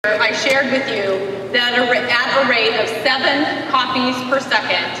I shared with you that at a rate of 7 copies per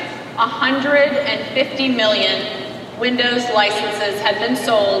second, 150 million Windows licenses had been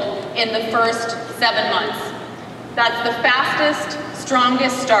sold in the first 7 months. That's the fastest,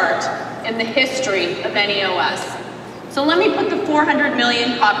 strongest start in the history of any OS. So let me put the 400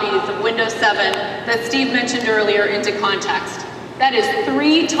 million copies of Windows 7 that Steve mentioned earlier into context. That is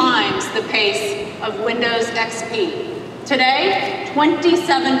 3 times the pace of Windows XP. Today,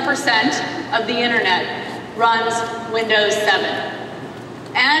 27% of the internet runs Windows 7.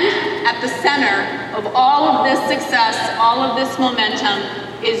 And at the center of all of this success, all of this momentum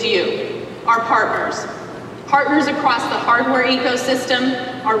is you, our partners. Partners across the hardware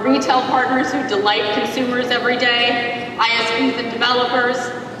ecosystem, our retail partners who delight consumers every day, ISVs and developers,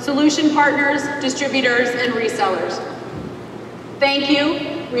 solution partners, distributors, and resellers. Thank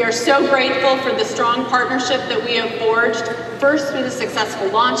you. We are so grateful for the strong partnership that we have forged, first through the successful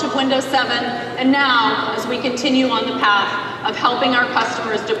launch of Windows 7, and now as we continue on the path of helping our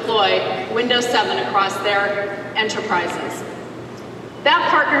customers deploy Windows 7 across their enterprises. That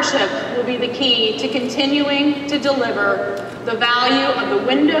partnership will be the key to continuing to deliver the value of the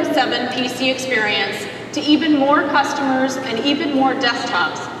Windows 7 PC experience to even more customers and even more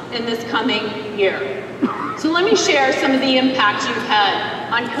desktops in this coming year. So let me share some of the impacts you've had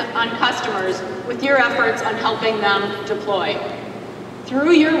on customers with your efforts on helping them deploy.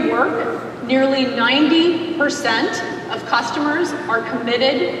 Through your work, nearly 90% of customers are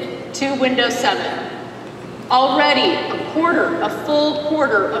committed to Windows 7. Already, a full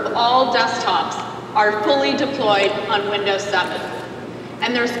quarter of all desktops are fully deployed on Windows 7.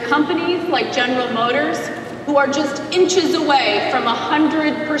 And there's companies like General Motors who are just inches away from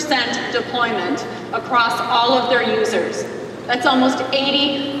 100% deployment across all of their users. That's almost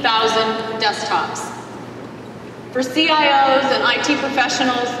 80,000 desktops. For CIOs and IT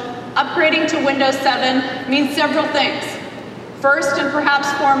professionals, upgrading to Windows 7 means several things. First and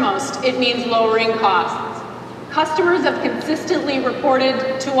perhaps foremost, it means lowering costs. Customers have consistently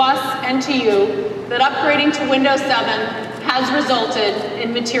reported to us and to you that upgrading to Windows 7 has resulted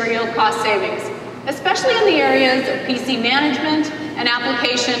in material cost savings, especially in the areas of PC management and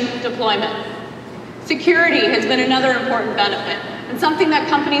application deployment. Security has been another important benefit, and something that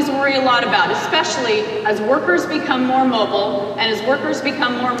companies worry a lot about, especially as workers become more mobile, and as workers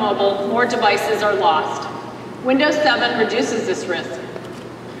become more mobile, more devices are lost. Windows 7 reduces this risk.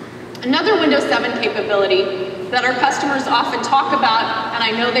 Another Windows 7 capability that our customers often talk about, and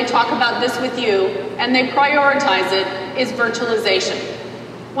I know they talk about this with you, and they prioritize it, is virtualization.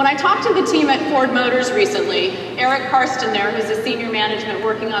 When I talked to the team at Ford Motors recently, Eric Karsten there, who's a senior management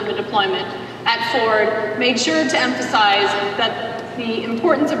working on the deployment at Ford, made sure to emphasize that the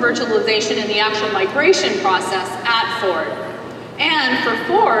importance of virtualization in the actual migration process at Ford. And for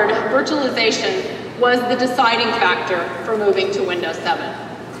Ford, virtualization was the deciding factor for moving to Windows 7.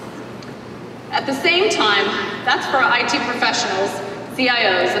 At the same time, that's for IT professionals,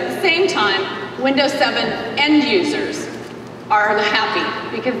 CIOs, at the same time, Windows 7 end users are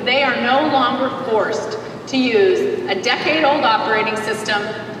happy because they are no longer forced to use a decade-old operating system,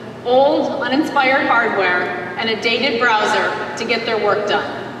 old, uninspired hardware, and a dated browser to get their work done.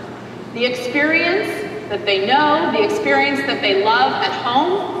 The experience that they know, the experience that they love at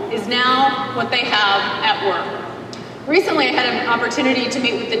home is now what they have at work. Recently, I had an opportunity to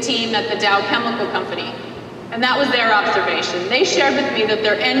meet with the team at the Dow Chemical Company, and that was their observation. They shared with me that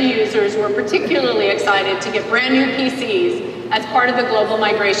their end users were particularly excited to get brand new PCs as part of the global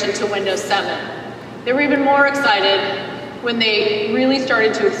migration to Windows 7. They were even more excited when they really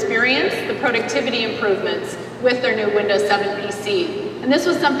started to experience the productivity improvements with their new Windows 7 PC. And this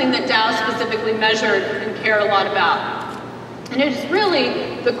was something that Dow specifically measured and cared a lot about. And it is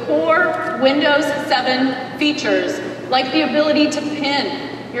really the core Windows 7 features, like the ability to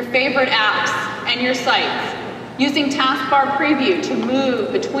pin your favorite apps and your sites, using taskbar preview to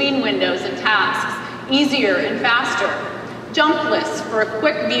move between windows and tasks easier and faster, jump lists for a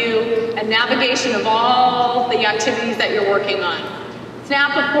quick view and navigation of all the activities that you're working on,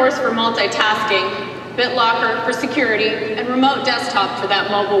 Snap, of course, for multitasking, BitLocker for security, and remote desktop for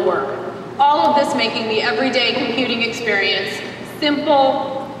that mobile work. All of this making the everyday computing experience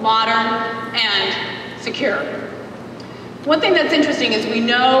simple, modern, and secure. One thing that's interesting is we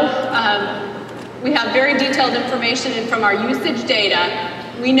know we have very detailed information, and from our usage data,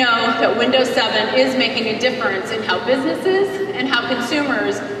 we know that Windows 7 is making a difference in how businesses and how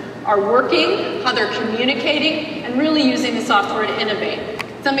consumers are working, how they're communicating, and really using the software to innovate.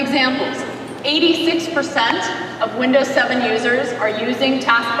 Some examples. 86% of Windows 7 users are using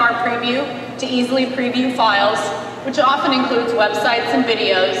taskbar preview to easily preview files which often includes websites and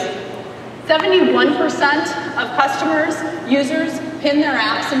videos. 71% of customers, users, pin their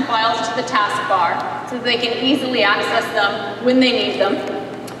apps and files to the taskbar so that they can easily access them when they need them.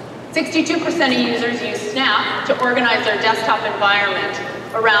 62% of users use Snap to organize their desktop environment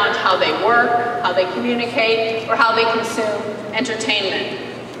around how they work, how they communicate, or how they consume entertainment.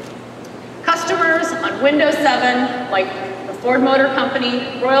 Customers on Windows 7, like the Ford Motor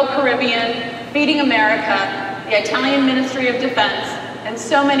Company, Royal Caribbean, Feeding America, the Italian Ministry of Defense, and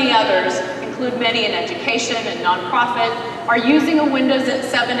so many others, include many in education and nonprofit, are using a Windows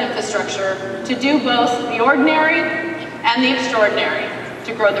 7 infrastructure to do both the ordinary and the extraordinary,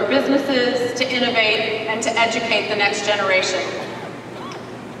 to grow their businesses, to innovate, and to educate the next generation.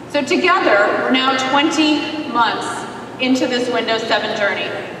 So together, we're now 20 months into this Windows 7 journey,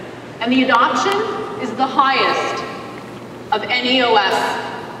 and the adoption is the highest of any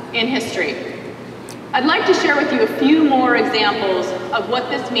OS in history. I'd like to share with you a few more examples of what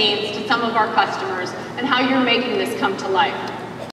this means to some of our customers and how you're making this come to life.